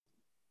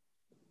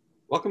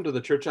Welcome to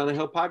the Church on a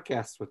Hill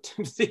podcast with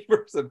Tim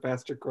Sievers and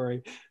Pastor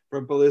Corey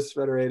from Palouse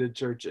Federated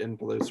Church in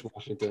Palouse,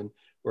 Washington.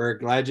 We're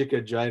glad you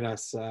could join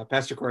us.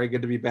 Pastor Corey,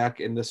 good to be back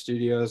in the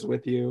studios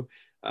with you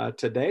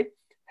today.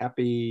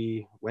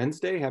 Happy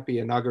Wednesday. Happy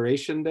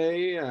Inauguration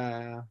Day.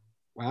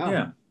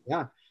 Wow.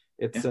 Yeah.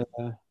 It's It's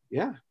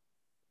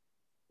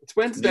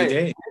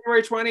Wednesday,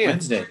 January 20th.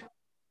 Wednesday.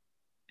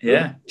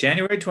 Yeah,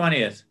 January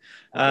 20th.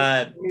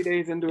 20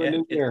 days into a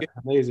new year.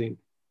 Amazing.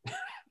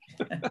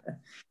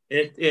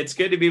 It's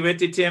good to be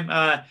with you, Tim.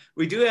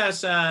 We do have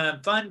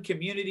some fun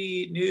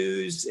community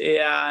news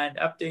and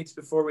updates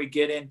before we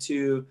get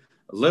into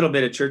a little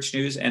bit of church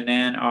news and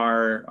then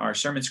our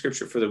sermon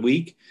scripture for the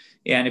week.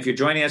 And if you're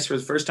joining us for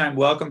the first time,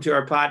 welcome to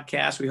our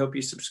podcast. We hope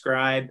you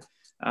subscribe.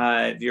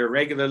 If you're a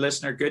regular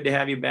listener, good to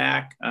have you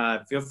back.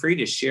 Feel free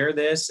to share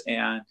this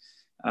and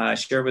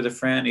share with a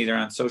friend either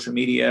on social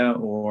media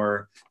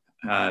or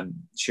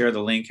share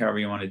the link, however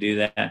you want to do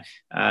that,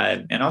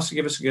 and also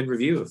give us a good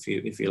review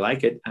if you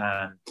like it.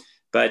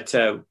 But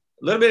a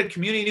little bit of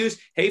community news.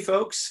 Hey,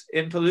 folks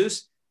in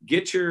Palouse,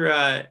 get your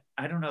I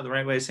don't know the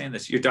right way of saying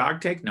this. Your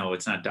dog tag? No,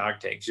 it's not dog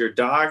tags. Your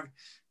dog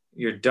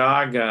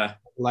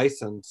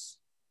license.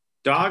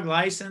 Dog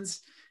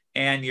license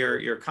and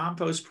your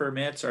compost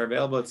permits are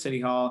available at City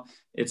Hall.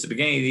 It's the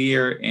beginning of the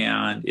year,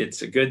 and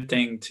it's a good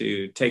thing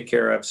to take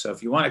care of. So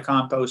if you want a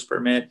compost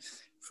permit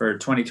for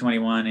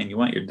 2021 and you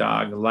want your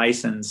dog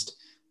licensed,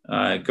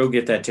 go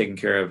get that taken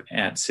care of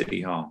at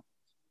City Hall.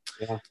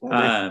 Yeah,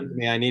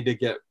 I need to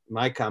get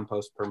my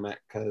compost permit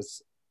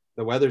because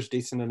the weather's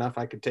decent enough.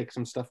 I could take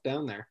some stuff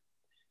down there.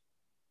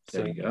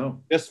 There you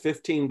go. Just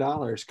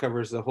 $15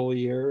 covers the whole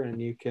year,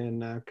 and you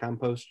can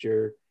compost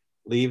your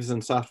leaves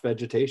and soft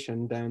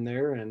vegetation down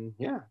there. And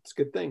yeah, it's a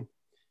good thing.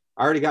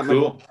 I already got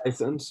my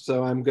license,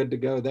 so I'm good to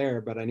go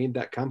there, but I need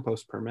that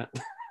compost permit.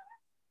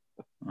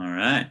 All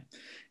right.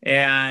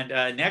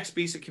 And next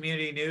piece of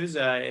community news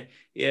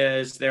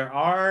is there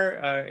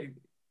are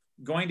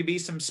going to be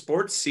some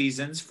sports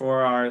seasons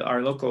for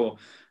our local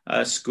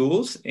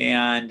schools.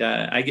 And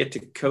I get to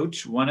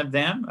coach one of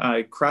them.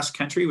 Cross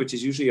country, which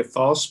is usually a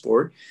fall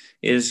sport,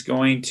 is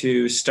going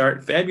to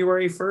start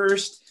February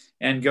 1st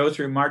and go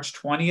through March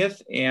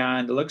 20th.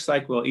 And it looks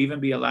like we'll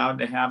even be allowed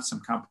to have some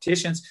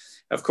competitions.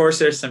 Of course,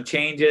 there's some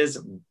changes.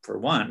 For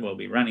one, we'll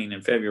be running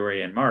in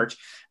February and March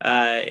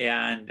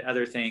and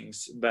other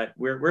things, but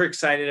we're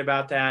excited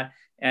about that.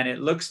 And it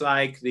looks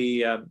like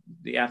the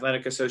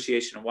Athletic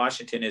Association of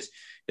Washington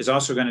is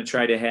also going to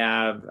try to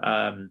have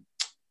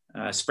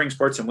spring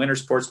sports and winter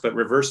sports, but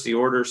reverse the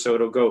order. So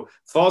it'll go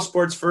fall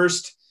sports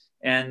first,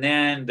 and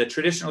then the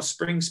traditional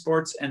spring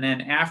sports, and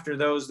then after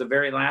those, the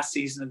very last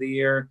season of the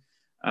year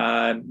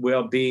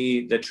will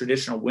be the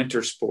traditional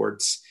winter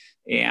sports.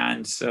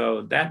 And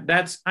so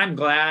I'm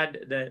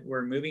glad that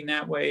we're moving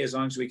that way. As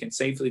long as we can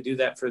safely do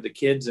that for the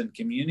kids and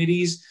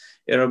communities,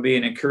 it'll be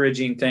an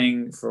encouraging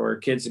thing for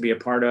kids to be a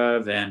part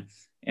of and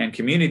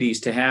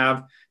communities to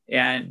have.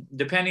 And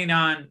depending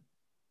on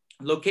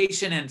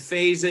location and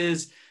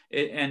phases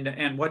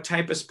and what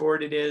type of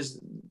sport it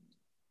is,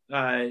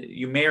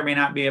 you may or may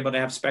not be able to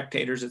have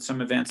spectators at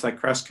some events like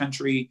cross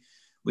country.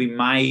 We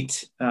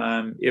might,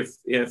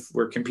 if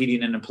we're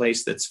competing in a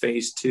place that's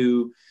phase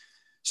 2.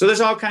 So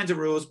there's all kinds of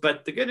rules,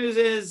 but the good news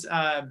is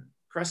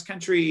cross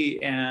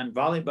country and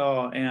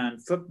volleyball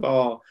and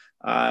football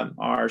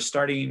are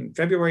starting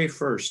February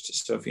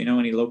 1st. So if you know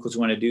any locals who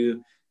want to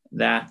do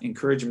that,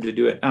 encourage them to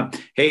do it.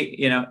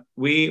 Hey,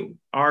 we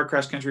are a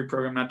cross country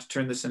program, not to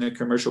turn this into a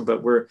commercial,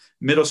 but we're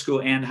middle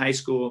school and high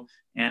school.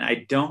 And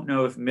I don't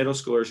know if middle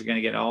schoolers are going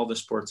to get all the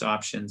sports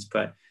options,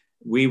 but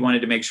we wanted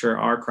to make sure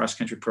our cross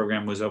country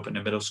program was open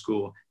to middle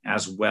school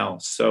as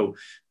well. So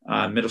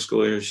middle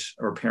schoolers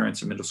or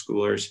parents of middle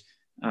schoolers,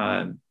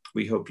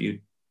 we hope you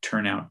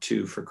turn out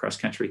too for cross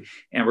country,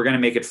 and we're going to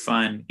make it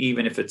fun.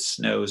 Even if it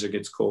snows or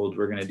gets cold,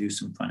 we're going to do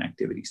some fun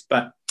activities,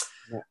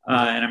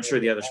 and I'm sure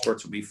the other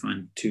sports will be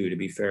fun too, to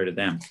be fair to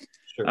them.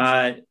 Sure.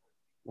 My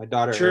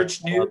daughter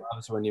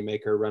loves when you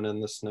make her run in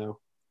the snow.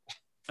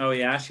 Oh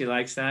yeah. She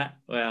likes that.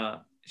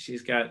 Well,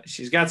 she's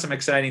got some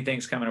exciting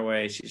things coming her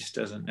way. She just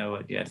doesn't know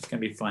it yet. It's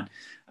going to be fun.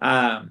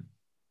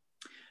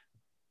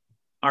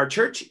 Our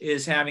church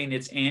is having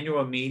its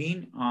annual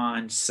meeting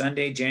on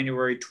Sunday,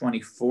 January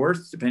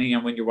 24th, depending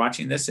on when you're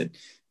watching this.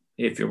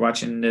 If you're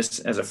watching this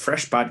as a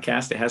fresh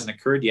podcast, it hasn't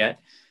occurred yet.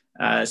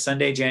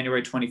 Sunday,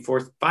 January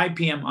 24th, 5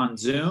 p.m. on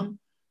Zoom.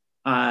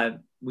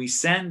 We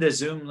send the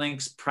Zoom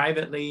links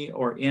privately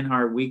or in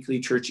our weekly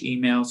church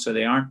email, so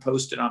they aren't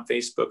posted on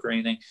Facebook or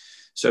anything.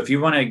 So if you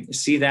want to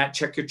see that,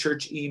 check your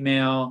church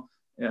email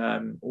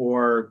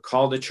or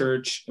call the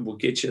church, and we'll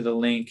get you the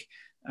link.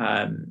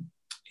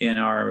 In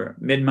our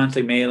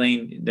mid-monthly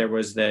mailing, there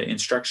was the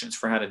instructions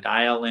for how to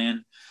dial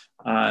in.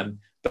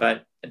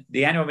 But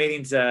the annual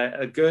meeting's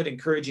a good,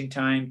 encouraging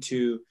time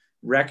to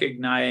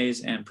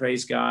recognize and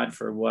praise God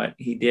for what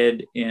he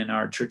did in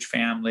our church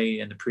family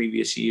in the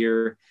previous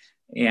year,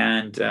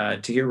 and to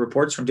hear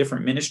reports from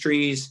different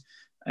ministries,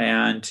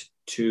 and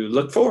to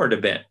look forward a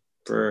bit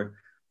for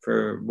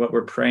what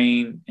we're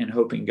praying and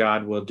hoping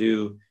God will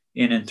do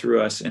in and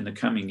through us in the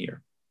coming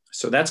year.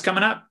 So that's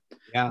coming up.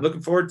 Yeah.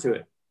 Looking forward to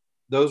it.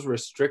 Those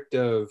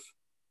restrictive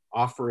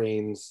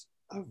offerings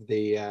of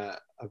the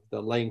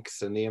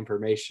links and the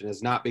information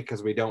is not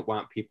because we don't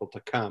want people to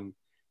come.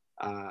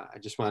 I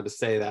just wanted to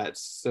say that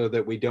so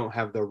that we don't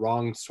have the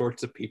wrong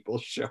sorts of people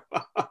show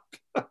up.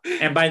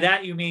 And by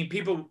that, you mean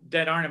people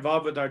that aren't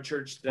involved with our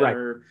church that Right.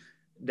 are,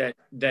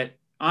 that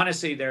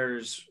honestly,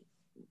 there's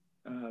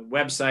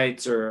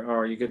websites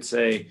or you could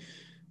say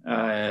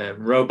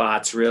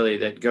robots really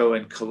that go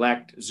and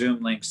collect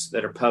Zoom links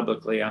that are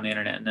publicly on the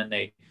internet, and then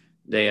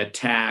they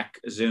attack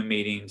Zoom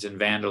meetings and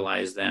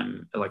vandalize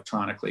them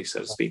electronically, so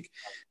to speak.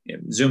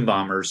 Zoom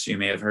bombers, you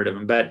may have heard of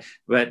them, but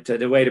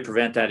the way to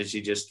prevent that is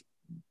you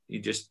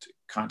just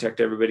contact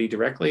everybody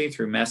directly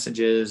through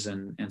messages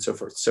and so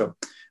forth. So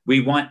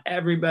we want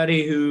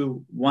everybody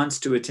who wants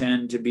to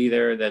attend to be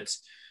there,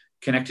 that's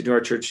connected to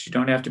our church. You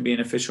don't have to be an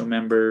official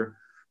member.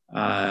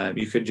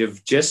 You could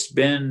have just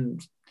been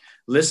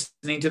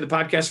listening to the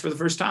podcast for the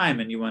first time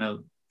and you want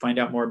to find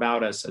out more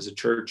about us as a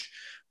church,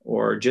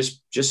 or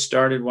just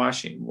started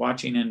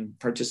watching and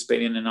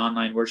participating in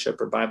online worship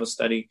or Bible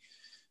study,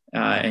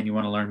 and you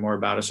want to learn more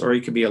about us, or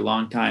you could be a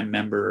longtime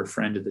member or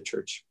friend of the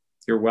church.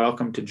 You're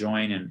welcome to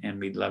join, and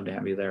we'd love to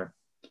have you there.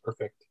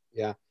 Perfect.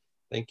 Yeah.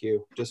 Thank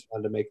you. Just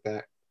wanted to make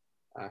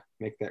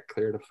that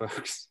clear to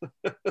folks.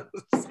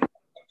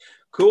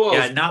 Cool.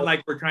 Yeah, not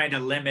like we're trying to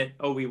limit,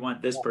 we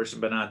want this person,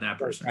 but not that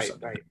person.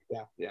 Right.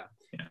 Yeah.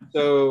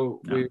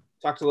 So we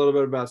talked a little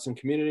bit about some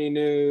community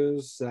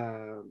news.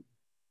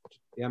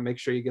 Make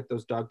sure you get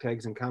those dog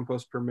tags and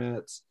compost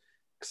permits.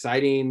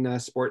 Exciting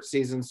sports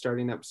season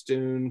starting up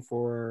soon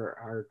for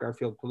our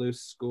Garfield Palouse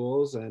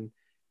schools, and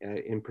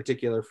in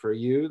particular for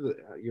you,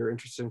 you're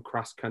interested in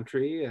cross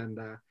country. And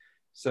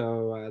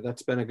so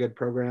that's been a good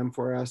program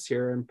for us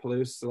here in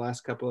Palouse the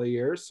last couple of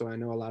years. So I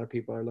know a lot of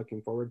people are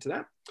looking forward to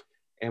that.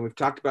 And we've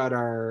talked about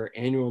our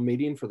annual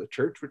meeting for the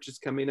church, which is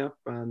coming up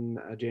on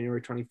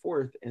January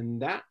 24th.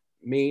 And that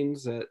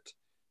means that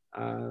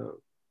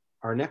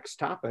our next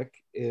topic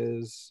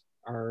is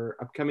our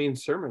upcoming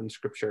sermon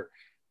scripture,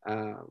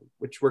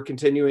 which we're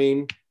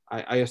continuing.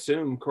 I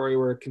assume, Corey,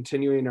 we're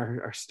continuing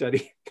our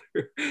study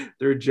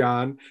through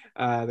John,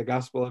 the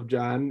Gospel of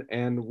John,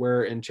 and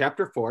we're in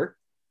chapter 4.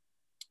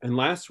 And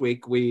last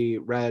week we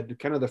read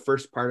kind of the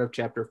first part of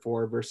chapter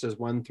 4, verses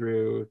 1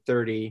 through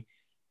 30,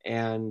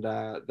 and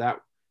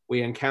that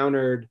we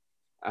encountered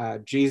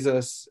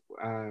Jesus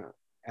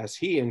as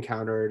he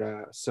encountered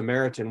a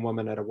Samaritan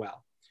woman at a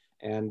well.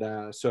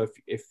 And so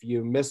if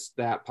you missed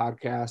that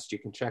podcast, you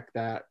can check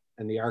that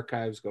in the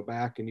archives, go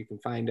back and you can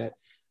find it.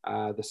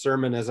 The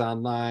sermon is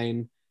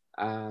online.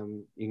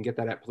 You can get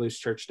that at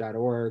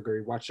palousechurch.org, or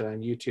you watch it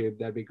on YouTube.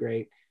 That'd be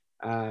great.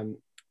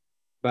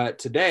 But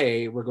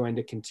today we're going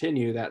to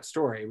continue that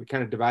story. We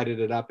kind of divided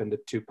it up into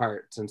two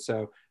parts. And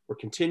so we're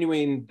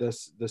continuing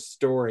the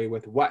story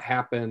with what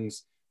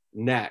happens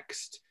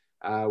next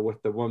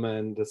with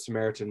the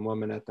Samaritan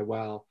woman at the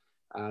well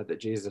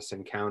that Jesus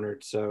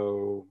encountered.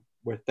 So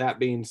with that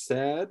being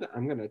said,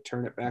 I'm going to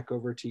turn it back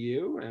over to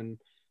you and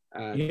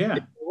get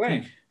it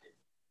away.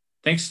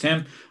 Thanks,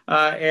 Tim.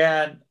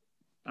 And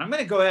I'm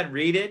going to go ahead and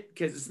read it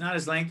because it's not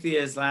as lengthy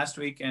as last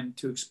week, and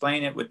to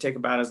explain it would take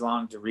about as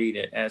long to read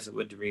it as it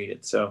would to read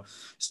it. So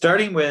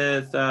starting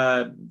with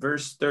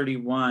verse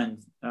 31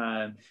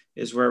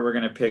 is where we're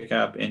going to pick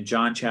up in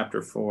John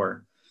chapter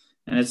 4.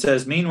 And it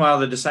says, "Meanwhile,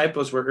 the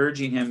disciples were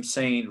urging him,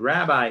 saying,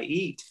 'Rabbi,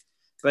 eat.'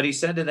 But he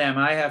said to them,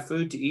 'I have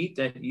food to eat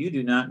that you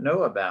do not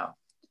know about.'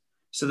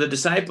 So the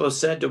disciples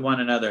said to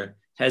one another,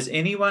 'Has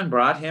anyone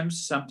brought him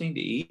something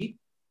to eat?'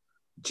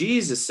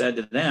 Jesus said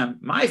to them,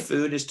 'My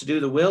food is to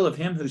do the will of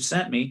him who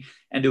sent me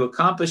and to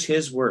accomplish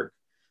his work.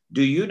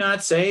 Do you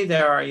not say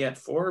there are yet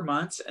 4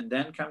 months and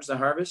then comes the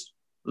harvest?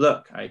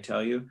 Look, I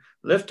tell you,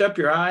 lift up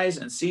your eyes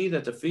and see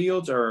that the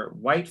fields are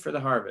white for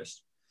the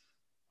harvest.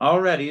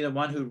 Already the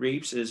one who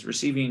reaps is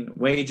receiving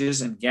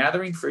wages and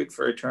gathering fruit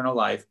for eternal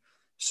life,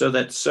 so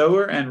that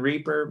sower and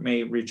reaper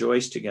may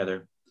rejoice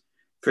together.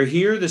 For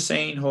here the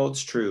saying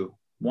holds true,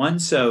 one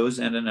sows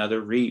and another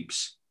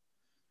reaps.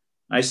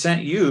 I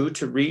sent you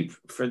to reap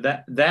for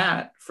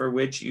that for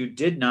which you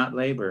did not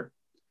labor.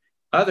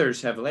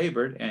 Others have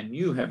labored, and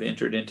you have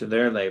entered into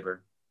their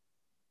labor.'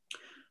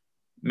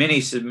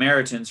 Many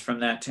Samaritans from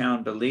that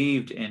town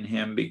believed in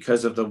him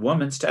because of the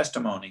woman's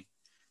testimony.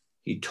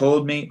 He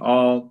told me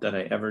all that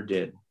I ever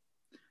did.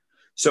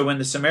 So when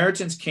the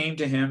Samaritans came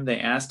to him, they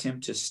asked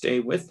him to stay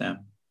with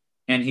them,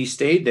 and he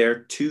stayed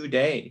there 2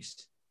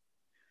 days.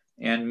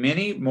 And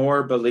many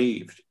more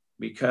believed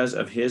because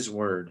of his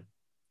word.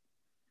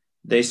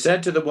 They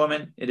said to the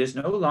woman, 'It is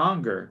no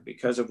longer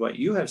because of what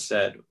you have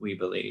said we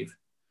believe,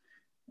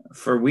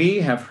 for we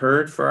have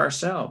heard for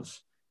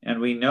ourselves, and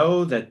we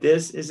know that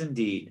this is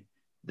indeed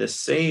the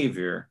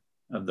Savior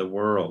of the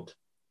world.'"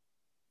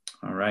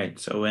 All right,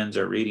 so ends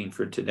our reading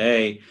for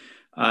today.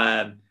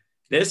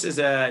 This is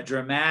a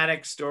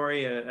dramatic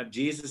story of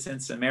Jesus in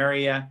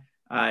Samaria.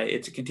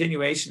 It's a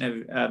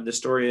continuation of the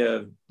story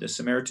of the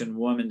Samaritan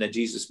woman that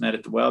Jesus met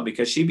at the well,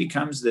 because she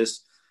becomes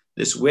this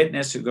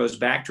witness who goes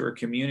back to her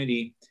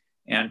community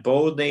and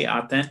boldly,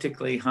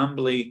 authentically,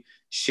 humbly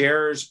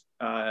shares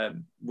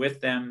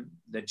with them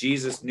that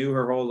Jesus knew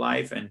her whole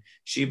life and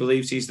she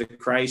believes he's the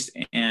Christ,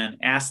 and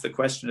asks the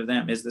question of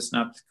them, is this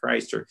not the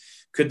Christ, or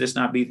could this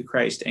not be the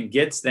Christ, and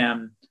gets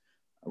them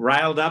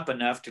riled up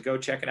enough to go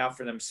check it out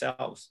for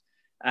themselves.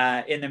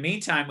 In the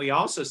meantime, we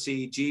also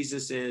see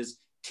Jesus is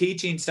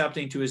teaching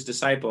something to his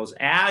disciples.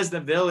 As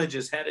the village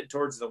is headed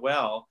towards the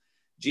well,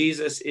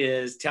 Jesus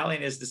is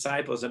telling his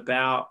disciples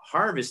about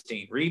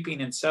harvesting,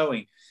 reaping, and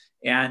sowing,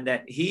 and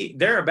that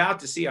they're about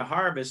to see a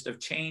harvest of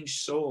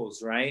changed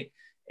souls, right?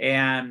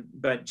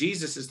 But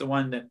Jesus is the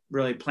one that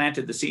really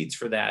planted the seeds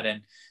for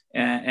that,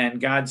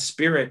 and God's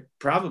Spirit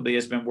probably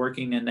has been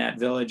working in that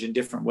village in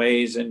different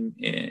ways, and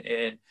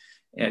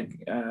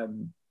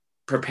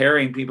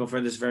preparing people for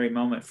this very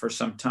moment for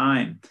some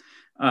time.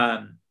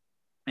 But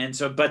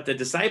the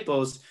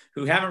disciples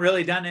who haven't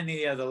really done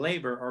any of the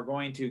labor are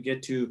going to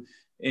get to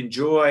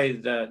enjoy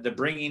the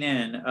bringing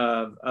in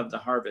of the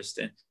harvest.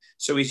 And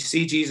so we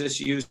see Jesus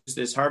use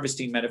this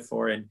harvesting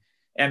metaphor,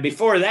 and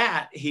before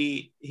that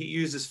he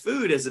uses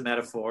food as a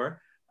metaphor,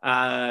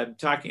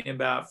 talking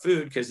about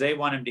food because they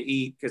want him to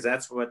eat, because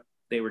that's what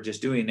they were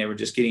just doing. They were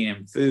just getting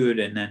him food,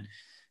 and then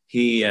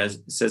he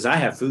says, I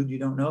have food you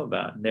don't know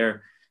about. And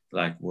they're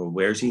like, well,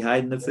 where's he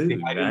hiding the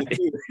food?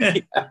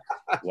 Right?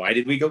 Why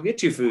did we go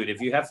get you food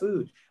if you have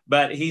food?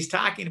 But he's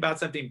talking about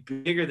something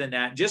bigger than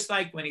that. Just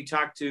like when he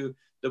talked to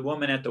the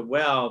woman at the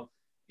well,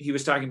 he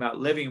was talking about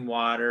living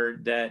water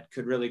that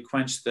could really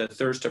quench the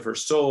thirst of her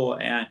soul.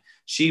 And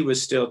she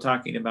was still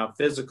talking about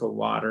physical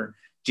water.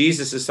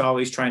 Jesus is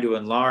always trying to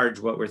enlarge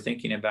what we're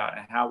thinking about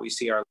and how we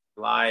see our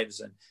lives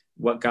and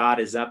what God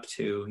is up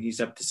to. He's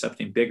up to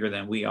something bigger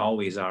than we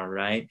always are,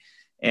 right?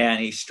 And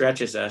he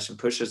stretches us and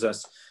pushes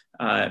us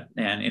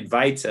and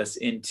invites us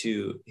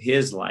into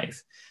his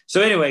life.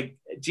 So anyway,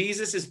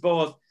 Jesus is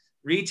both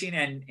reaching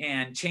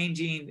and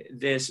changing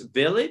this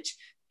village,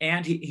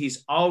 and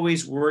he's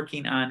always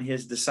working on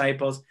his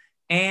disciples,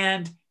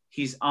 and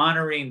he's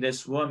honoring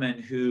this woman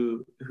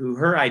who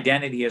her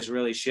identity has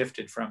really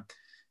shifted from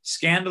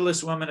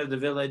scandalous woman of the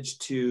village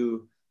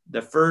to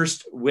the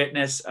first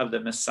witness of the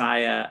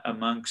Messiah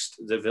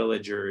amongst the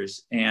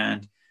villagers.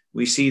 And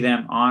we see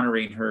them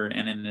honoring her,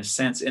 and in a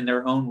sense, in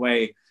their own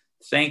way,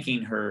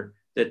 thanking her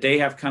that they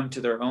have come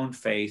to their own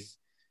faith,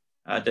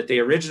 that they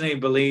originally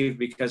believed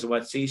because of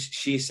what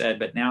she said,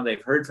 but now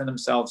they've heard for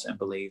themselves and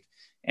believed.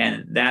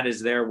 And that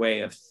is their way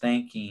of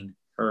thanking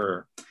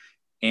her.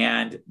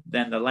 And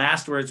then the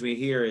last words we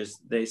hear is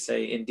they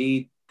say,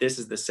 indeed, this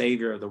is the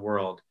Savior of the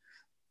world.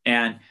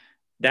 And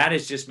that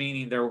is just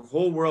meaning their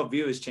whole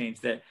worldview has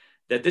changed, that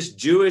this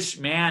Jewish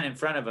man in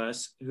front of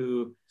us,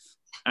 who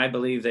I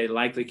believe they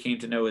likely came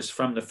to know is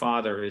from the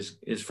Father, is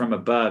from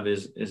above,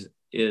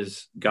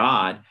 is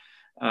God,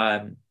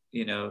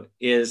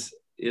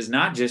 is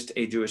not just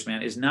a Jewish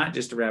man, is not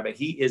just a rabbi.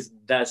 He is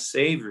the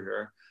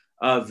Savior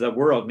of the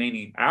world,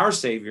 meaning our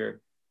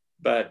Savior,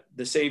 but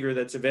the Savior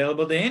that's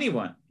available to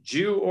anyone,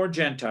 Jew or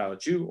Gentile,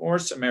 Jew or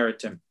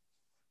Samaritan,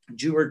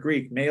 Jew or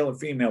Greek, male or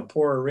female,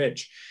 poor or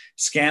rich,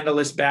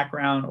 scandalous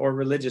background or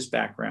religious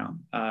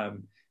background.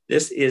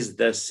 This is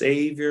the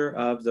Savior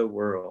of the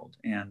world.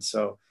 And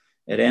so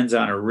it ends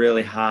on a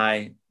really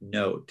high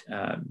note,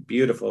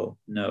 beautiful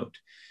note.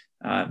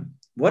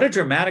 What a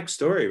dramatic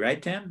story,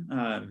 right,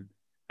 Tim?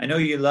 I know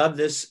you love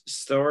this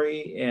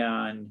story,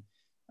 and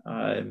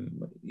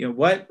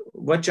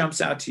what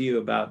jumps out to you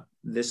about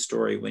this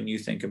story when you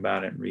think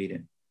about it and read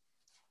it?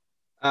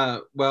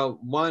 Well,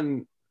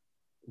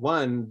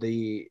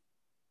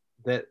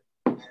 that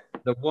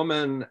the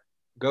woman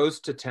goes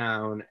to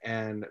town,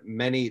 and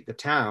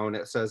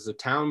it says the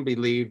town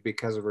believed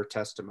because of her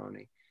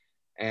testimony.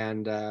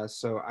 And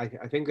so I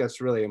think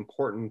that's really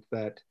important,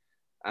 that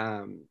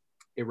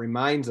it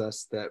reminds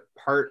us that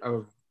part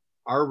of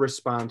our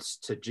response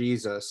to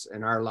Jesus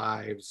in our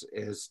lives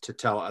is to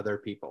tell other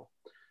people,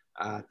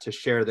 to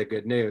share the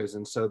good news.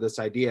 And so this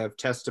idea of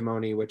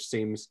testimony, which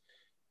seems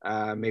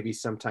maybe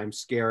sometimes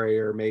scary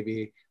or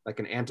maybe like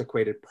an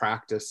antiquated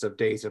practice of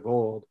days of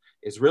old,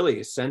 is really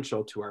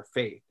essential to our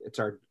faith. It's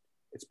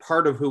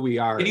part of who we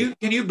are.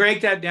 Can you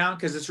break that down?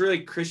 Because it's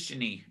really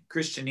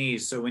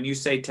Christianese. So when you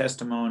say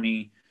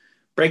testimony,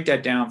 break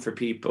that down for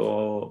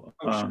people.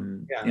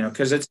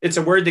 Because it's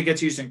a word that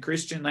gets used in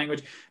Christian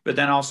language, but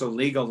then also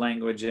legal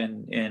language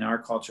in our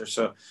culture.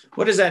 So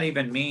what does that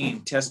even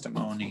mean,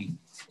 testimony?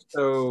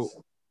 So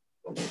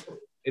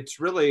it's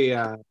really,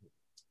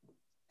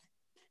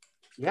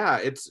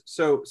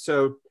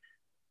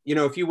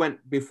 if you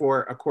went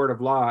before a court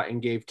of law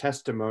and gave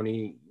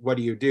testimony, what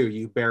do?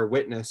 You bear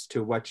witness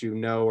to what you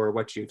know or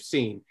what you've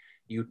seen.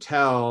 You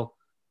tell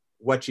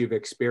what you've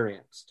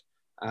experienced.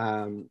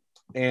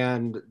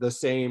 And the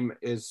same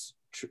is,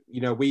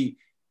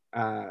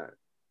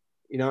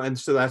 and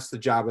so that's the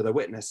job of the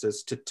witness,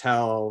 is to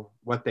tell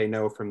what they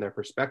know from their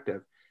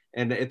perspective.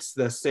 And it's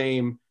the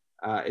same,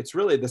 it's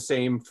really the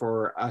same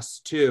for us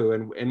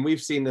too. And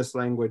we've seen this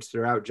language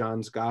throughout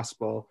John's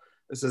gospel.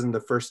 This isn't the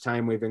first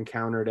time we've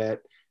encountered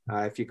it.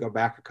 If you go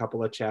back a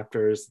couple of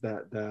chapters,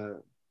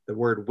 the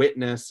word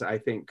witness, I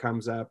think,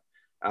 comes up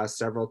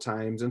several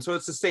times. And so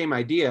it's the same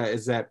idea,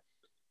 is that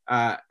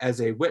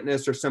as a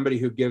witness or somebody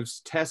who gives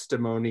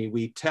testimony,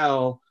 we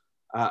tell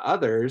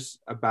others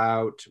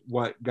about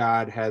what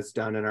God has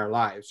done in our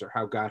lives, or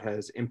how God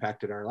has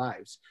impacted our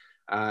lives.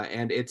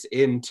 And it's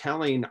in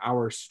telling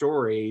our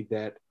story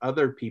that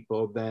other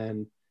people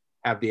then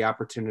have the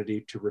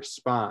opportunity to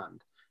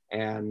respond.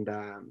 And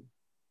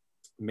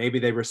maybe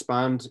they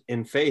respond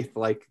in faith,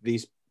 like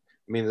these.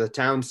 I mean, the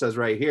town says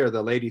right here,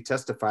 the lady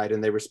testified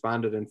and they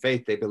responded in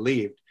faith, they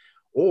believed.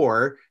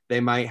 Or they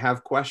might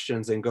have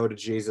questions and go to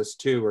Jesus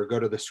too, or go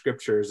to the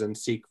scriptures and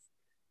seek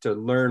to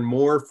learn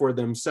more for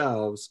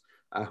themselves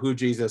who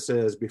Jesus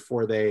is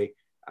before they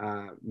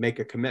make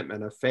a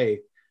commitment of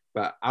faith.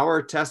 But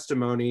our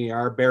testimony,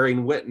 our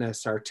bearing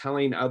witness, our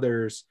telling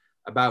others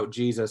about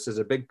Jesus is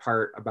a big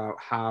part about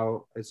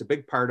how it's a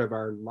big part of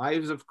our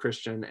lives of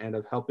Christian and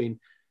of helping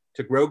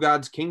to grow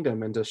God's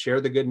kingdom and to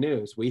share the good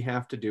news. We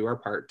have to do our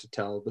part to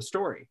tell the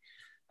story.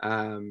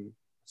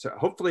 So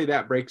hopefully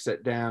that breaks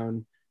it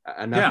down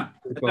enough.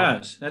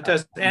 Yeah, that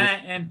does.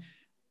 And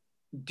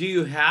do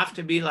you have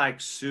to be like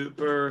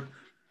super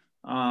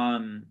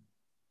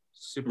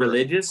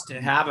religious to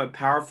have a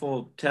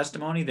powerful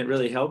testimony that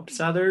really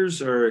helps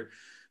others? Or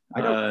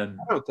I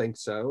don't think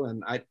so.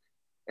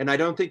 And I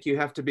don't think you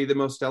have to be the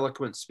most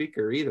eloquent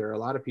speaker either. A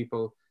lot of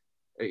people,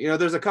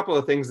 there's a couple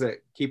of things that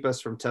keep us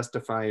from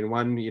testifying.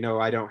 One,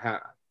 I don't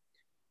have,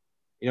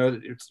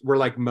 we're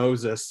like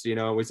Moses,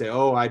 we say,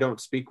 oh, I don't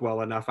speak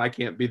well enough. I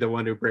can't be the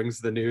one who brings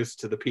the news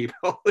to the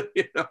people,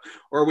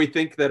 or we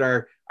think that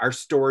our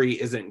story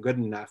isn't good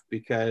enough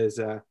because,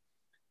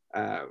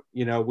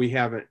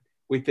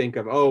 we think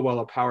of, oh, well,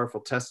 a powerful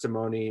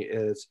testimony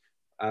is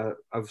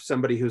of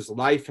somebody whose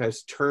life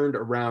has turned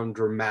around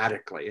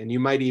dramatically. And you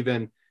might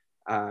even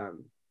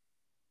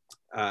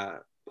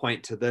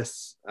point to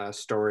this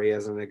story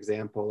as an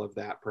example of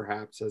that,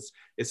 perhaps, as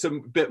it's a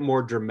bit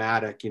more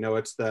dramatic.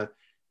 It's the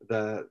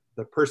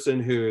person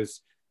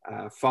who's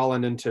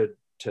fallen into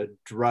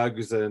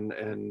drugs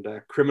and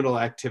criminal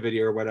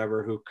activity or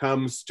whatever, who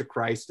comes to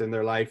Christ and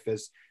their life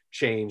is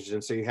changed.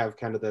 And so you have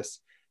kind of this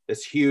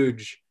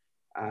huge,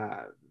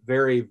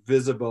 very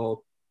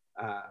visible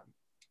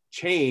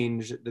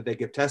change that they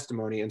give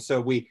testimony. And so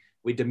we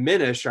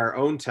diminish our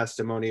own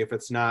testimony if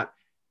it's not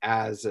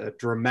as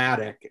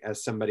dramatic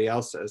as somebody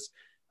else's.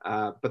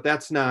 But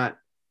that's not,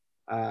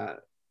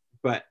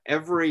 but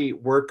every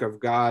work of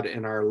God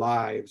in our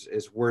lives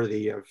is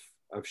worthy of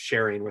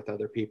sharing with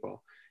other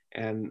people.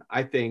 And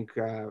I think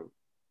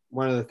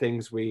one of the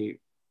things we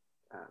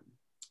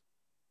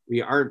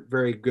aren't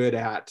very good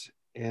at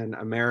in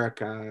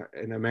America,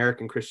 in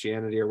American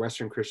Christianity or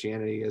Western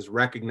Christianity, is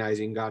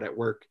recognizing God at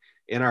work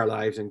in our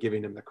lives and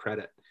giving him the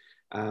credit.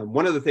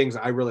 One of the things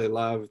I really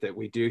love that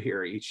we do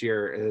here each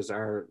year is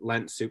our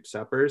Lent soup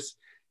suppers.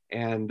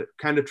 And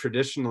kind of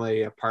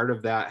traditionally, a part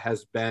of that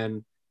has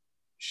been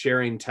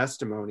sharing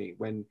testimony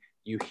when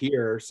you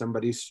hear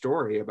somebody's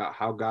story about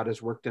how God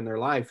has worked in their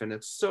life. And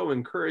it's so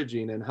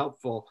encouraging and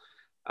helpful.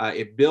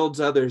 It builds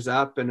others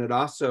up, and it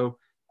also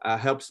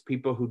helps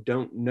people who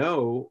don't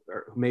know,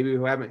 or maybe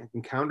who haven't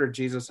encountered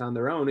Jesus on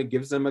their own. It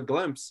gives them a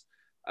glimpse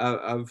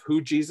of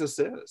who Jesus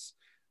is.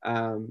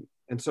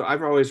 And so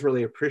I've always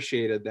really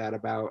appreciated that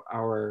about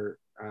our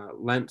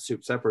Lent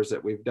soup suppers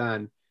that we've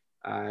done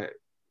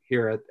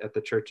here at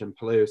the church in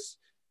Palouse.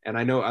 And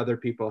I know other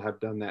people have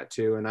done that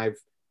too. And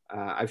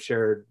I've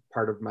shared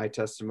part of my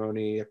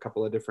testimony a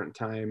couple of different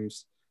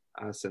times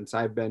since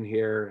I've been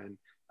here, and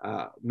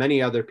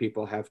many other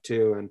people have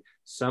too. And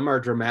some are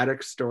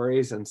dramatic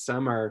stories, and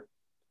some are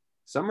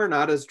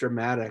not as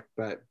dramatic,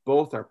 but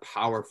both are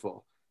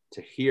powerful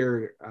to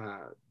hear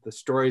the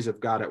stories of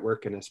God at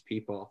work in his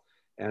people.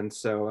 And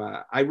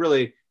so I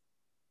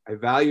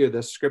value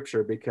this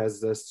scripture because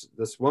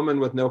this woman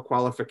with no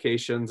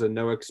qualifications and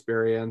no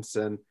experience,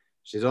 and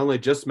she's only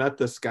just met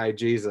this guy,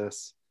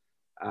 Jesus,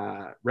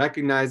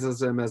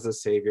 recognizes him as a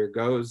savior,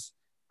 goes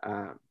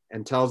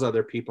and tells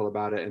other people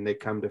about it, and they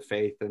come to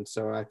faith. And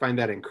so I find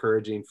that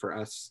encouraging for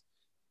us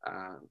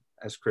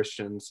as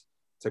Christians.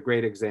 It's a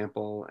great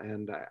example.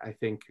 And I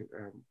think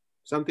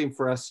something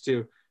for us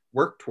to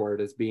work toward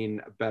is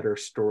being a better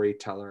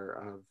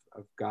storyteller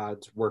of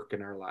God's work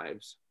in our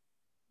lives.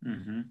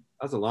 Mm-hmm.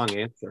 That's a long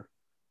answer.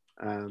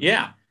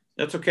 Yeah,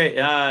 that's okay.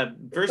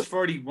 Verse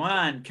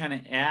 41 kind of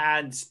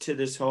adds to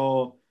this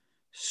whole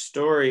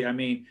story. I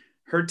mean,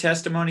 her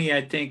testimony,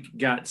 I think,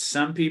 got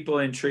some people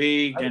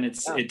intrigued, and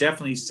it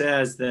definitely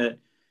says that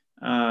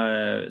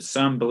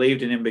some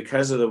believed in him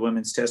because of the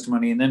women's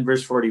testimony. And then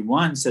verse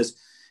 41 says,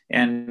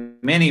 and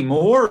many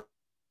more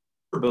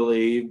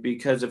believed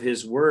because of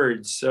his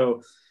words.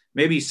 So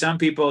maybe some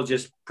people,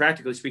 just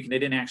practically speaking, they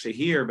didn't actually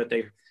hear, but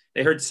they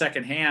heard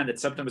secondhand that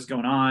something was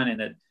going on,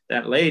 and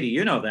that lady,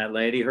 that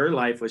lady, her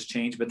life was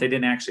changed, but they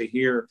didn't actually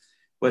hear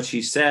what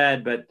she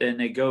said. But then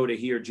they go to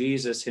hear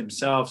Jesus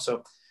himself.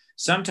 So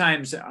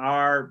sometimes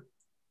our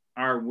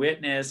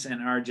witness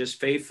and our just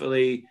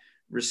faithfully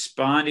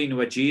responding to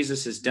what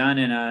Jesus has done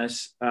in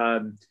us,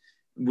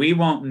 we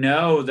won't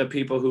know the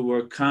people who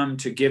will come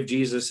to give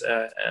Jesus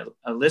a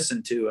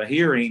listen to, a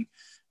hearing,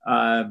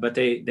 but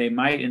they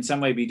might in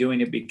some way be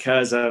doing it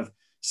because of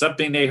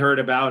something they heard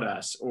about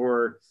us,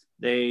 or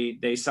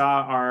they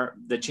saw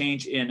the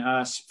change in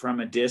us from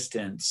a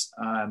distance,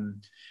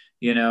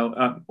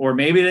 or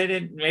maybe they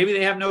didn't. Maybe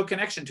they have no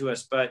connection to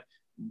us, but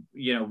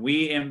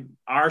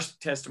our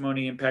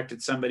testimony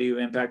impacted somebody who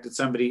impacted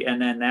somebody,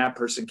 and then that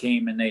person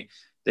came and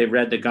they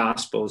read the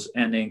Gospels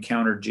and they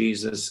encountered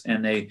Jesus,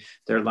 and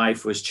their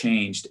life was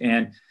changed.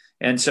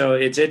 And so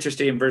it's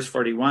interesting in verse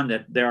 41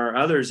 that there are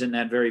others in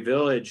that very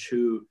village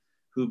who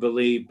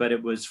believe, but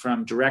it was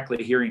from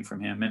directly hearing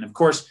from him. And of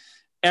course,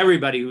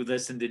 everybody who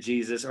listened to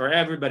Jesus, or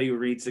everybody who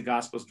reads the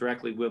Gospels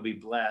directly, will be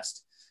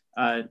blessed.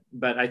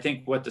 But I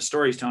think what the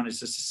story's telling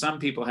is just some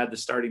people had the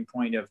starting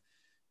point of,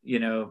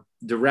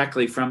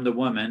 directly from the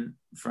woman,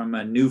 from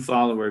a new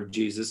follower of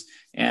Jesus,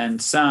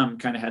 and some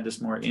kind of had this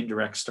more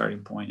indirect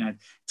starting point. And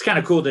it's kind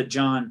of cool that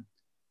John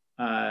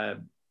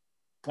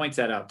points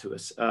that out to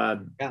us.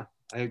 Yeah,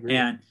 I agree.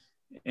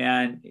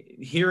 And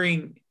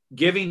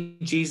giving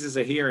Jesus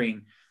a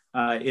hearing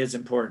is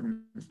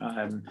important.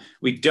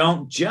 We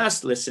don't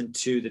just listen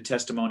to the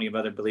testimony of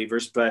other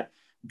believers, but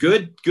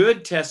good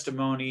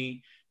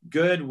testimony,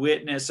 good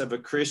witness of a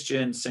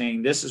Christian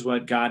saying, this is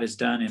what God has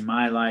done in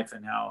my life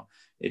and how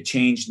it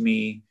changed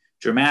me,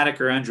 dramatic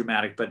or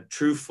undramatic, but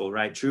truthful,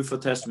 right? Truthful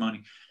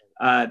testimony.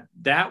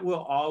 That will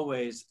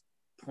always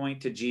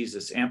point to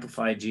Jesus,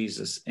 amplify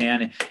Jesus.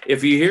 And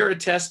if you hear a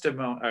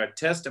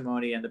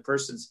testimony and the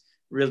person's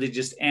really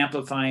just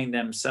amplifying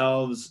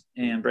themselves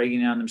and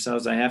breaking down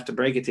themselves, I have to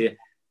break it to you,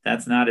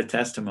 that's not a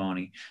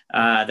testimony.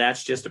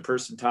 That's just a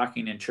person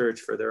talking in church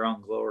for their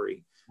own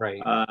glory.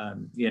 Right.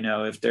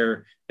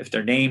 If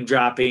they're name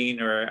dropping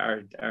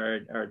or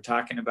are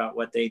talking about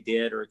what they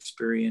did or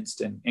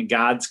experienced, and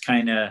God's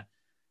kind of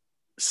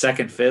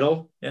second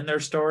fiddle in their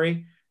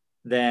story,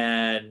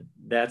 then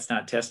that's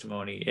not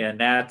testimony. And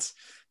that's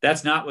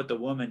not what the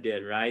woman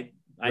did, right?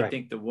 I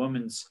think the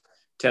woman's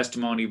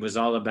testimony was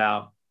all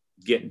about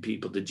getting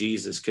people to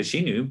Jesus, because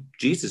she knew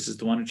Jesus is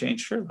the one who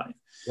changed her life.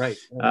 Right.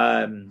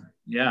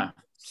 Yeah.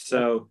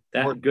 So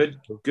that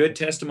good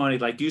testimony,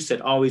 like you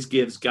said, always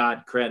gives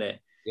God credit.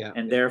 Yeah.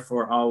 And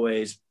therefore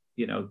always,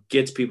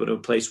 gets people to a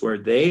place where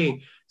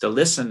the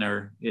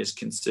listener is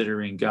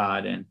considering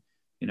God. And,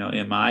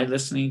 am I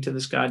listening to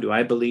this God? Do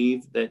I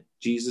believe that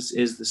Jesus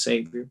is the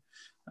Savior?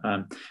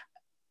 I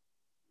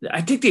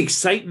think the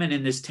excitement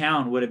in this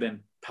town would have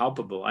been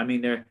palpable. I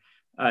mean,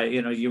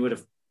 you would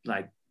have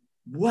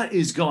what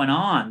is going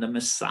on? The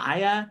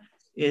Messiah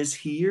is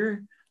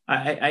here.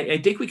 I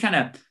think we kind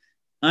of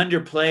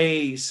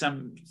underplay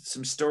some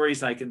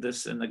stories like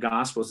this in the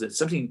Gospels, that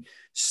something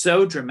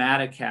so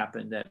dramatic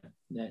happened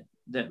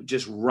that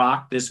just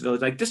rocked this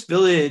village. Like this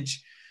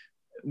village,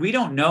 we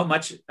don't know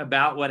much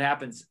about what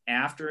happens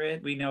after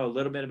it. We know a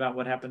little bit about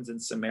what happens in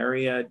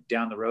Samaria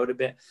down the road a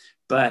bit,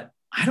 but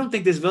I don't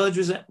think this village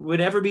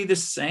would ever be the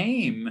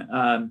same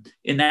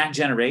in that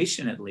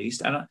generation, at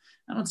least. I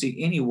don't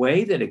see any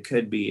way that it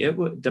could be.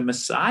 The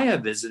Messiah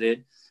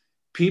visited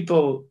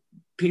people.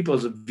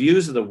 People's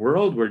views of the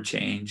world were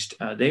changed.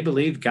 They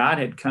believed God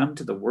had come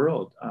to the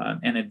world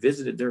and had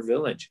visited their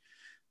village.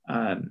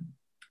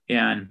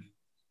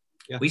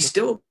 We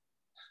still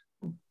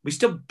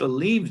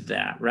believe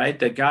that, right?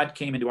 That God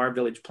came into our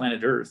village,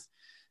 planet Earth,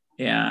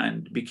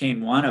 and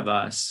became one of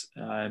us,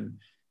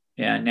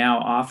 and now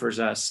offers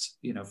us,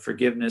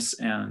 forgiveness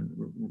and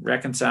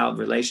reconciled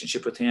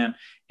relationship with him,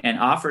 and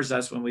offers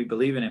us, when we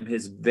believe in him,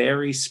 his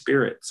very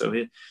spirit. So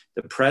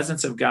the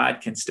presence of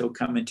God can still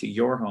come into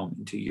your home,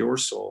 into your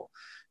soul,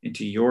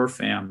 into your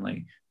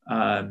family.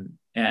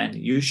 And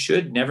you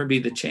should never be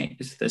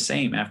the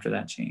same after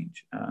that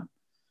change.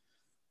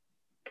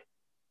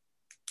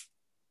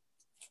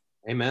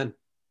 Amen.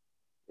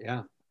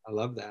 Yeah, I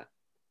love that.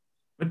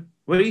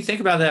 What do you think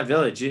about that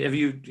village? Have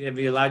you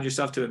allowed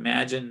yourself to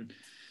imagine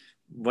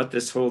what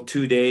this whole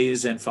 2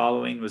 days and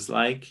following was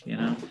like?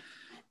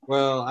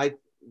 Well, I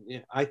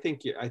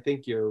think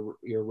you're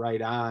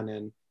right on,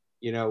 and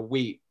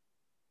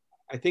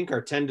I think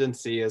our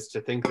tendency is to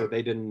think that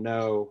they didn't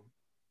know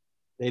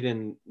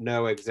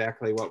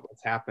exactly what was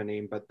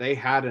happening, but they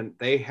had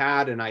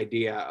an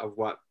idea of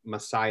what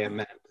Messiah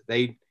meant.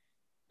 They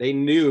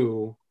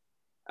knew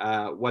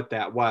what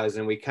that was,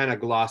 and we kind of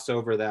gloss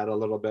over that a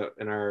little bit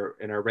in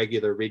our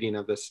regular reading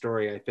of this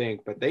story, I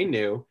think. But they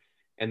knew,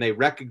 and they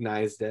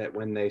recognized it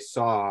when they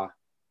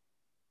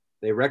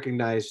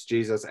recognized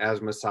Jesus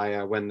as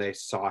Messiah when they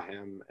saw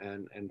him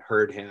and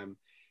heard him.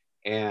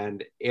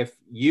 And if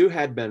you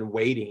had been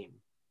waiting,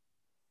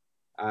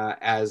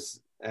 as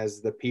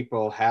the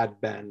people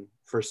had been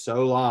for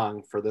so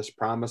long, for this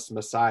promised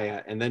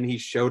Messiah, and then he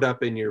showed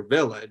up in your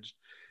village,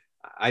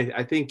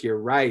 I think you're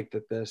right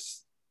that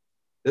this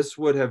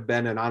would have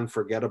been an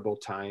unforgettable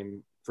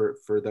time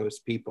for those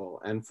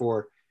people, and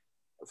for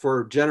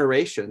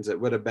generations. It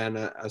would have been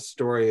a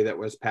story that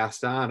was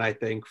passed on, I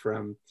think,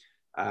 from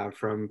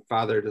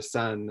father to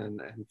son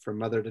and from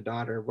mother to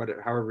daughter,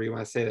 however you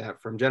want to say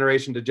that, from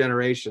generation to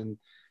generation,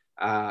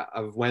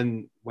 of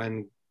when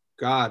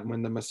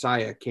the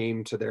Messiah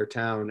came to their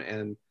town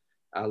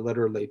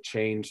literally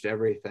changed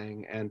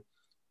everything.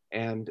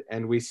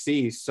 And we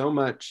see so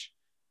much,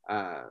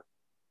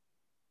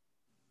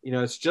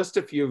 it's just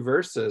a few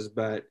verses,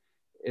 but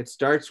it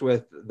starts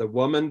with the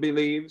woman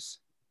believes,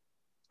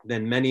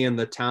 then many in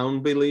the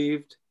town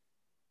believed,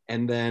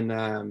 and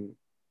then,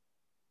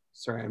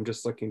 sorry, I'm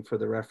just looking for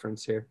the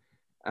reference here.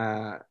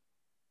 And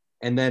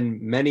then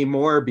many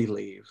more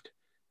believed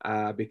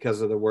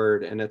because of the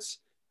word. And it's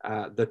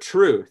the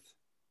truth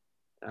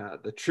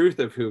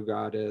of who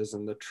God is,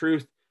 and the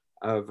truth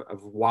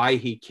of why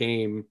he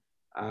came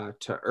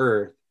to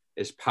earth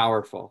is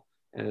powerful.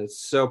 And it's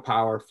so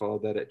powerful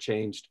that it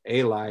changed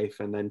a life,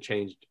 and then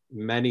changed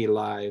many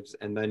lives,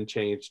 and then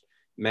changed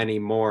many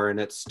more. And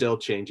it's still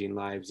changing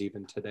lives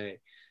even today.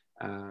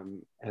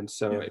 And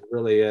so it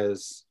really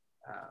is,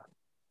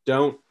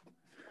 don't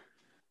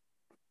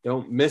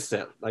miss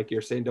it. Like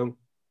you're saying, don't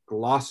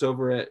gloss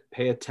over it,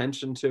 pay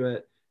attention to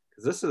it,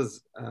 because this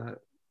is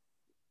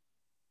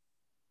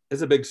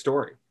a big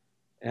story,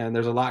 and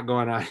there's a lot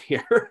going on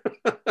here.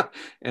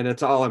 And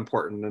it's all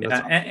important.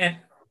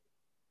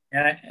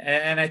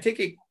 And I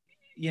think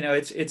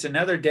it's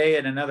another day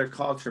in another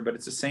culture, but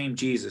it's the same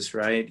Jesus,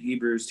 right?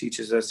 Hebrews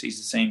teaches us he's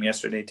the same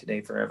yesterday,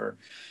 today, forever.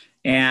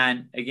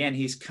 And again,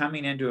 he's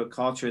coming into a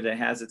culture that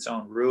has its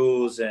own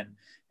rules and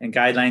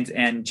guidelines.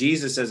 And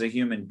Jesus, as a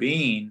human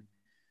being,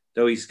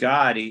 though he's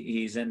God,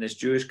 he's in this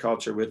Jewish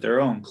culture with their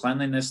own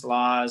cleanliness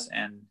laws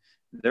and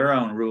their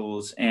own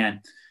rules.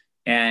 And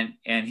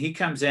he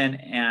comes in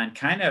and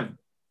kind of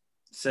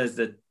says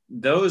that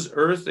those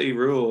earthly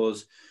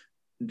rules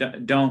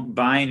don't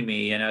bind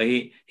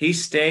me. He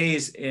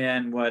stays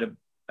in what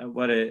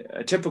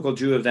a typical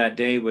Jew of that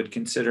day would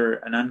consider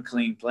an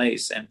unclean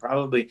place, and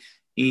probably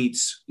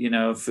eats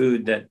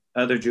food that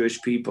other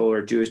Jewish people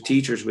or Jewish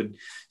teachers would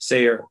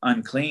say are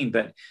unclean.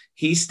 But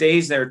he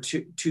stays there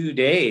 2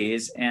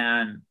 days,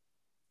 and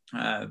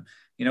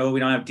we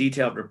don't have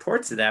detailed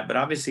reports of that, but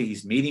obviously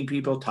he's meeting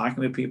people,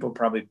 talking with people,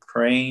 probably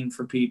praying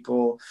for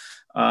people,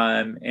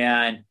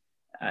 and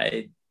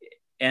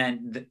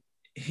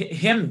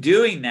him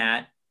doing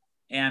that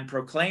and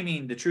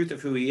proclaiming the truth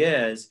of who he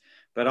is,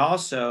 but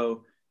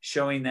also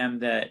showing them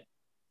that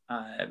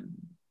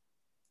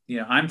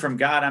I'm from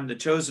God, I'm the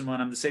chosen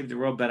one, I'm the Savior of the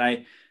world, but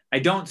I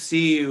don't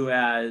see you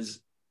as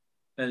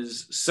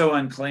so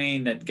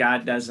unclean that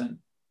God doesn't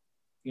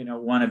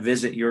want to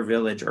visit your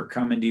village or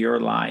come into your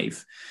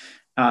life.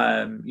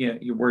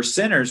 We're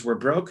sinners, we're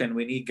broken,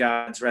 we need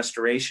God's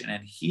restoration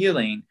and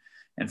healing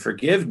and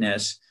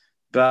forgiveness,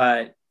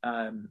 but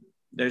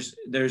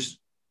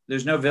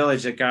there's no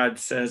village that God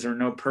says, or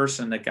no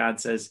person that God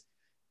says,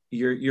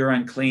 you're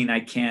unclean,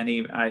 I can't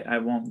even, I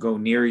won't go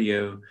near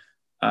you.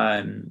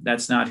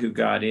 That's not who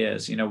God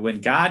is.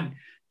 When God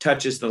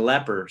touches the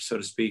leper, so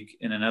to speak,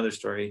 in another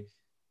story,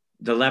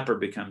 the leper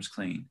becomes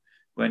clean.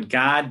 When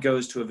God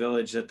goes to a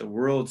village that the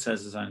world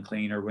says is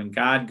unclean, or when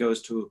God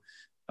goes to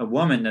a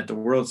woman that the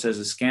world says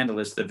is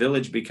scandalous, the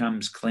village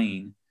becomes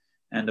clean,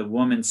 and the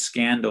woman's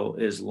scandal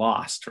is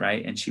lost,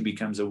 right? And she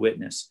becomes a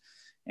witness.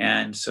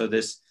 And so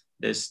this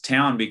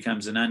town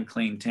becomes an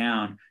unclean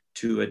town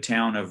to a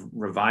town of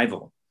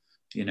revival,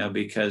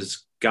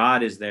 because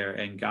God is there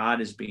and God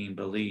is being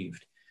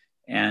believed.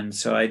 And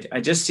so I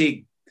just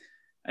see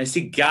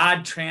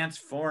God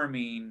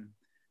transforming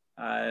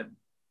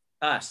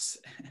us,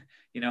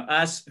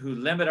 us who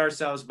limit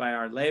ourselves by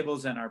our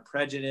labels and our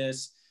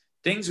prejudice,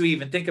 things we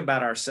even think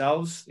about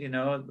ourselves,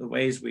 the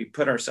ways we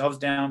put ourselves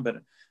down,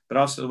 but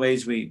also the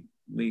ways we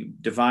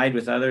divide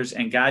with others.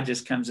 And God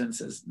just comes in and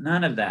says,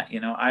 none of that.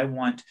 I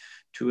want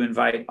to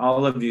invite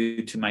all of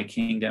you to my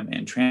kingdom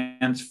and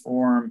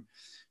transform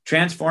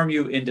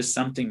you into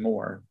something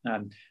more.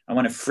 I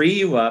want to free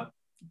you up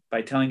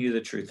by telling you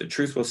the truth. The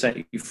truth will set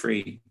you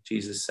free,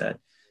 Jesus said.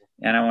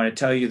 And I want to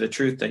tell you the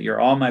truth that you're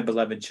all my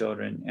beloved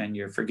children, and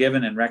you're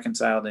forgiven and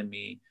reconciled in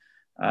me.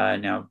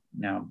 Now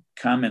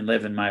come and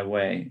live in my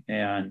way.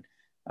 And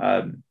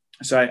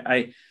so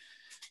I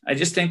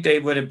just think they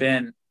would have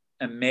been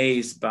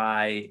amazed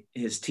by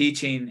his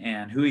teaching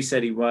and who he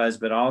said he was,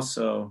 but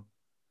also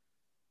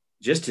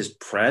just his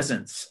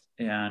presence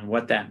and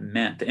what that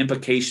meant, the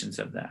implications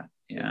of that.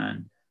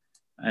 And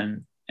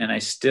I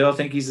still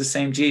think he's the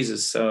same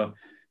Jesus. So,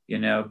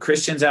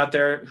 Christians out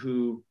there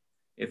who,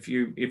 if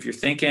you're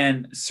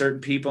thinking certain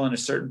people in a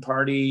certain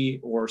party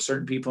or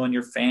certain people in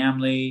your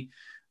family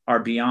are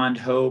beyond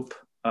hope,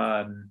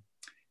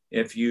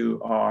 if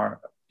you're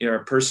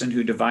a person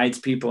who divides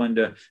people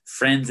into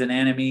friends and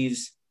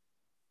enemies,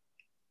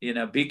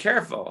 be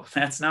careful.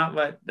 That's not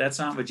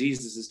what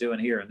Jesus is doing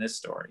here in this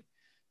story.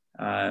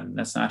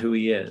 That's not who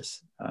he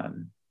is.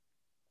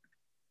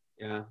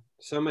 Yeah,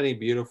 so many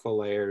beautiful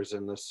layers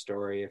in this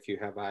story if you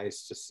have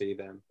eyes to see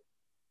them.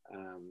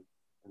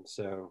 And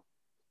so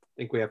I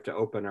think we have to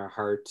open our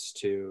hearts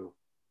to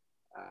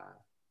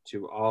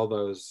all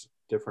those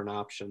different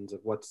options of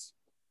what's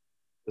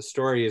the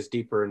story is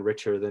deeper and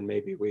richer than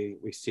maybe we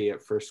see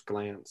at first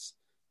glance.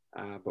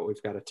 But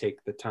we've got to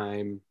take the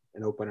time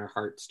and open our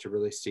hearts to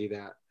really see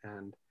that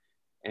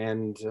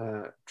and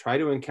try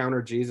to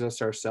encounter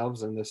Jesus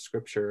ourselves in this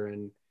scripture.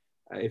 And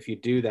if you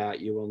do that,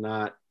 you will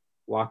not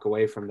walk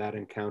away from that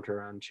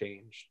encounter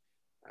unchanged.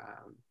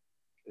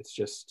 It's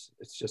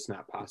just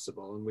not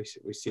possible. And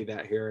we see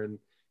that here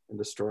in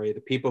the story.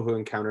 The people who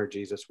encounter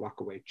Jesus walk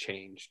away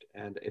changed,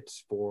 and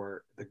it's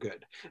for the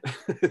good.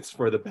 It's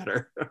for the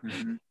better.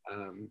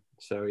 Mm-hmm.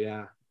 So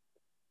yeah,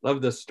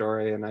 love this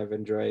story, and I've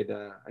enjoyed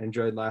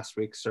last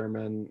week's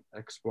sermon,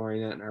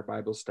 exploring it in our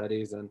Bible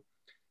studies, and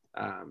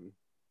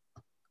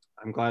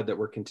I'm glad that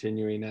we're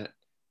continuing it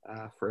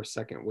for a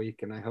second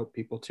week, and I hope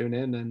people tune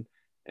in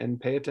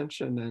and pay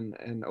attention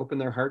and open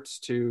their hearts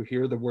to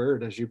hear the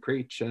word as you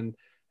preach and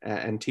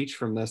teach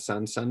from this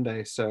on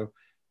Sunday. So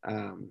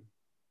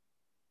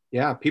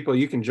yeah, people,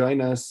 you can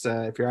join us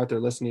if you're out there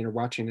listening or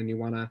watching and you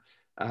want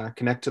to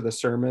connect to the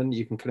sermon.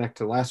 You can connect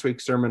to last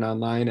week's sermon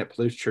online at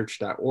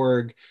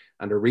PalouseChurch.org.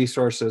 Under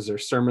resources or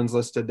sermons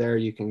listed there.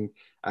 You can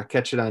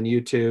catch it on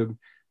YouTube,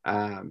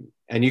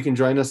 and you can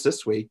join us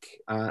this week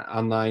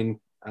online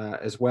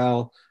as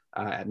well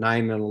at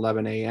 9 and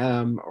 11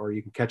 a.m. or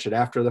you can catch it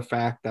after the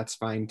fact. That's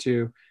fine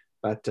too.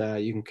 But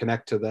you can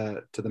connect to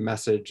the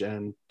message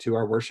and to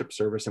our worship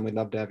service, and we'd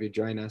love to have you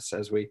join us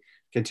as we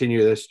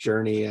continue this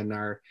journey in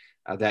our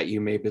That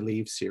You May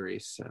Believe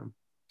series. So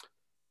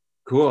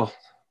cool.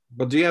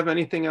 Well, do you have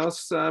anything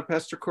else,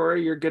 Pastor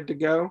Corey? You're good to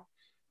go?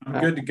 I'm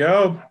good to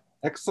go.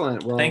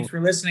 Excellent. Well, thanks for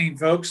listening,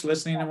 folks.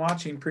 Listening and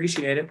watching.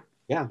 Appreciate it.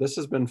 Yeah, this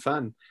has been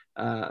fun,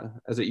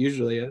 as it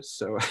usually is.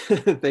 So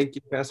thank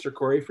you, Pastor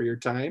Corey, for your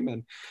time.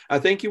 And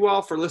thank you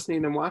all for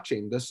listening and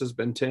watching. This has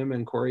been Tim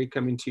and Corey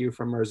coming to you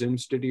from our Zoom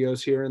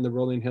studios here in the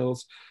rolling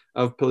hills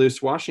of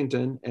Palouse,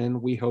 Washington. And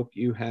we hope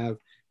you have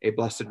a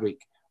blessed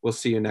week. We'll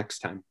see you next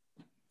time.